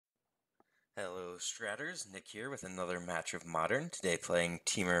Hello Stratters, Nick here with another match of Modern, today playing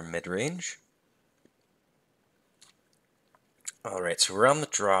Temur Midrange. Alright, so we're on the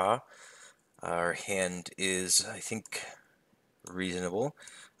draw. Our hand is, I think, reasonable.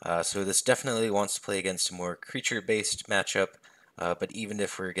 So this definitely wants to play against a more creature-based matchup, but even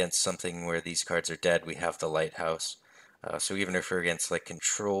if we're against something where these cards are dead, we have the Lighthouse. So even if we're against like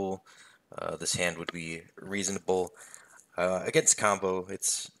Control, this hand would be reasonable. Against Combo,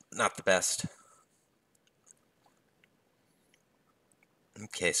 it's not the best.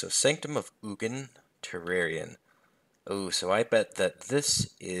 Okay, so Sanctum of Ugin, Terrarian. Oh, so I bet that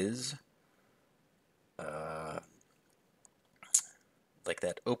this is like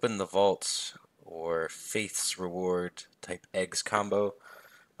that Open the Vaults or Faith's Reward type eggs combo.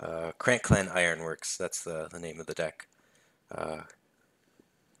 Crank Clan Ironworks, that's the name of the deck.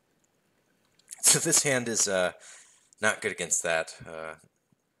 So this hand is not good against that.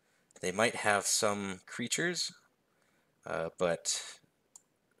 They might have some creatures, but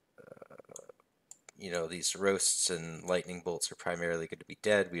you know, these roasts and lightning bolts are primarily going to be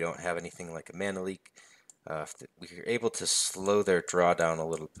dead. We don't have anything like a mana leak. If we are able to slow their drawdown a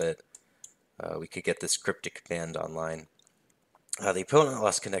little bit, we could get this Cryptic Command online. The opponent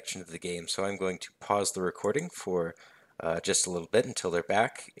lost connection to the game, so I'm going to pause the recording for just a little bit until they're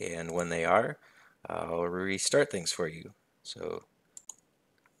back, and when they are, I'll restart things for you. So,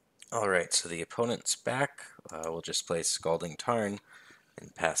 alright, so the opponent's back. We'll just play Scalding Tarn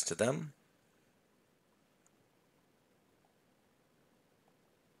and pass to them.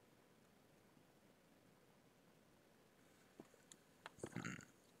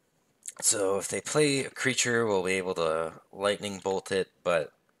 So if they play a creature, we'll be able to lightning bolt it,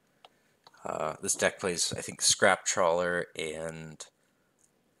 but this deck plays, I think, Scrap Trawler and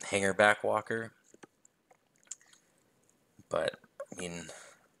Hangerback Walker. But, I mean,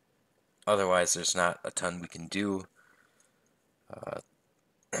 otherwise there's not a ton we can do.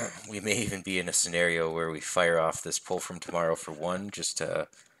 We may even be in a scenario where we fire off this Pull from Tomorrow for one just to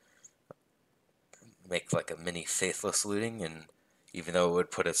make like a mini Faithless Looting, and even though it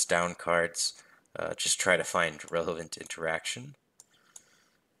would put us down cards, just try to find relevant interaction.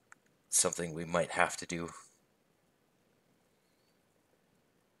 Something we might have to do.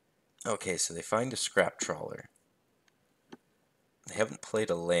 Okay, so they find a Scrap Trawler. They haven't played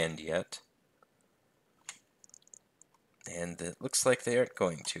a land yet. And it looks like they aren't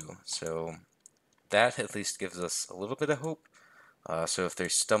going to, so that at least gives us a little bit of hope. So if they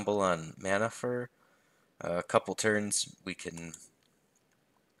stumble on mana for a couple turns, we can,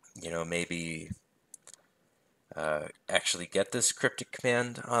 you know, maybe actually get this Cryptic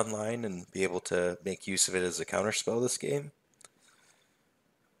Command online and be able to make use of it as a counterspell this game.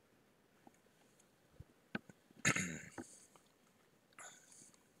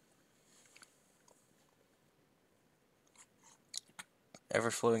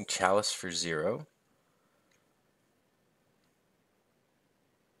 Everflowing Chalice for 0.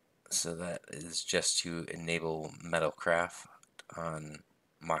 So that is just to enable Metalcraft on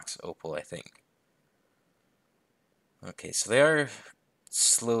Mox Opal, I think. Okay, so they are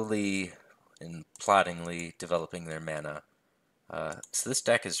slowly and ploddingly developing their mana. So this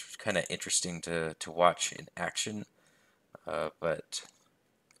deck is kind of interesting to watch in action, but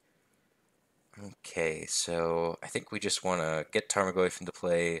okay, so I think we just want to get Tarmogoyf into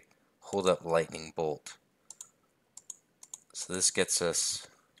play, hold up Lightning Bolt. So this gets us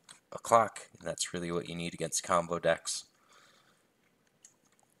a clock, and that's really what you need against combo decks.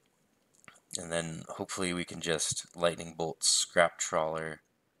 And then hopefully we can just Lightning Bolt Scrap Trawler.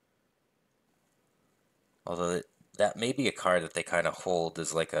 Although that may be a card that they kind of hold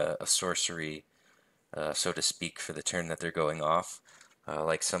as like a sorcery, so to speak, for the turn that they're going off.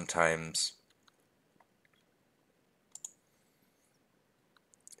 Like sometimes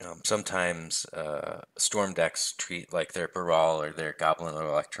Storm decks treat like their Baral or their Goblin or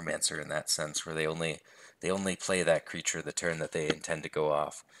Electromancer in that sense, where they only play that creature the turn that they intend to go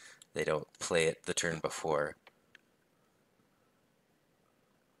off. They don't play it the turn before.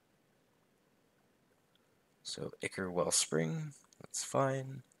 So Ichor Wellspring, that's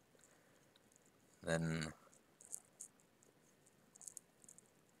fine. Then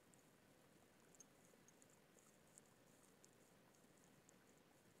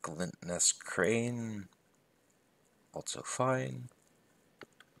Glintness Crane, also fine.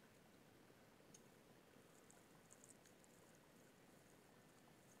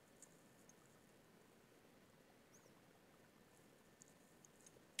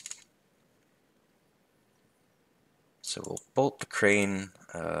 So we'll bolt the Crane,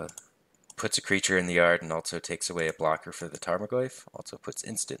 puts a creature in the yard and also takes away a blocker for the Tarmogoyf, also puts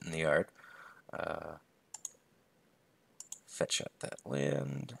instant in the yard. Fetch out that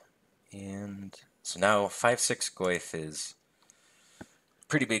land. And so now 5/6 Goyf is a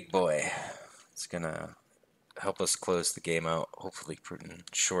pretty big boy. It's going to help us close the game out, hopefully in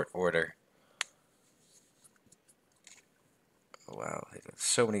short order. Oh, wow, they have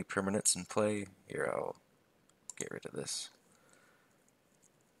so many permanents in play. Here, I'll get rid of this.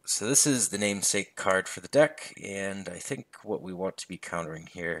 So this is the namesake card for the deck, and I think what we want to be countering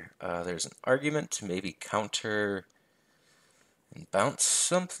here, there's an argument to maybe counter and bounce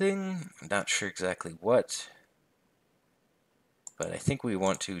something. I'm not sure exactly what, but I think we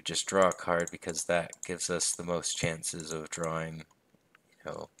want to just draw a card because that gives us the most chances of drawing,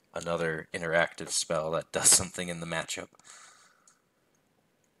 another interactive spell that does something in the matchup.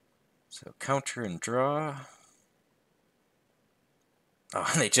 So counter and draw. Oh,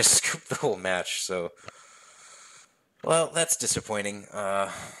 and they just scooped the whole match, so... Well, that's disappointing.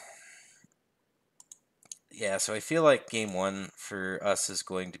 Yeah, so I feel like game one for us is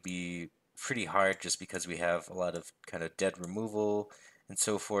going to be pretty hard just because we have a lot of kind of dead removal and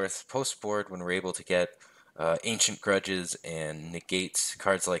so forth. Post-board, when we're able to get Ancient Grudges and Negates,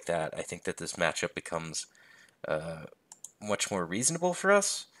 cards like that, I think that this matchup becomes much more reasonable for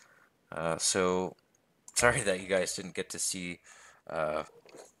us. So, sorry that you guys didn't get to see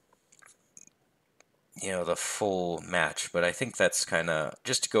the full match, but I think that's kind of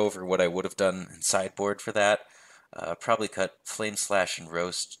just to go over what I would have done in sideboard for that. Probably cut Flame Slash and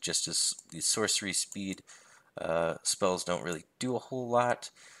Roast just as the sorcery speed spells don't really do a whole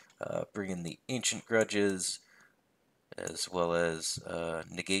lot. Bring in the Ancient Grudges as well as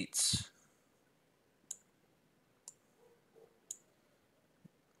Negates.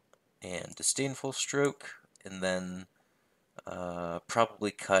 And Disdainful Stroke, and then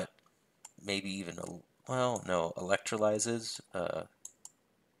probably cut maybe even Electorlyzes. They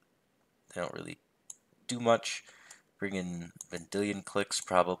don't really do much. Bring in Vendilion Cliques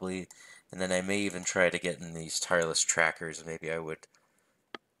probably, and then I may even try to get in these Tireless Trackers. Maybe I would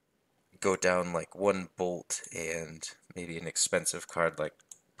go down like one Bolt and maybe an expensive card like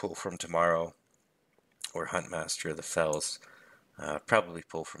Pull from Tomorrow or Huntmaster of the Fells. Probably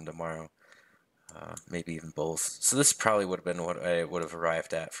Pull from Tomorrow. Maybe even both. So this probably would have been what I would have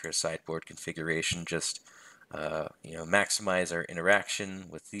arrived at for a sideboard configuration. Just maximize our interaction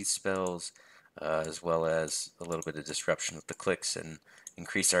with these spells, as well as a little bit of disruption with the clicks, and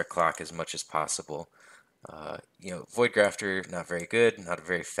increase our clock as much as possible. Void Grafter, not very good, not a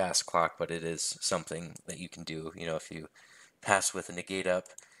very fast clock, but it is something that you can do. If you pass with a negate up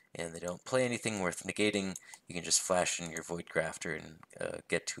and they don't play anything worth negating, you can just flash in your Void Grafter and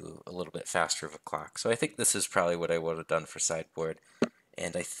get to a little bit faster of a clock. So I think this is probably what I would have done for sideboard.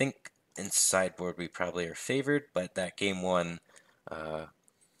 And I think in sideboard we probably are favored, but that game one,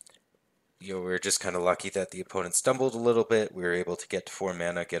 we were just kind of lucky that the opponent stumbled a little bit. We were able to get to 4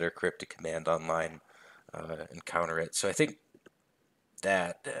 mana, get our Cryptic Command online, and counter it. So I think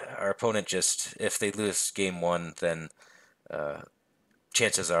that our opponent just, if they lose game one, then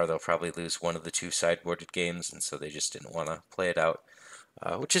chances are they'll probably lose one of the 2 sideboarded games, and so they just didn't want to play it out,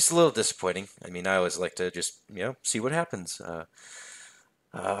 which is a little disappointing. I mean, I always like to just, see what happens.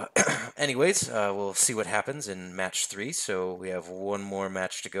 Anyways, we'll see what happens in match 3, so we have one more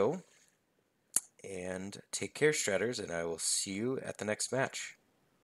match to go. And take care, Stratters, and I will see you at the next match.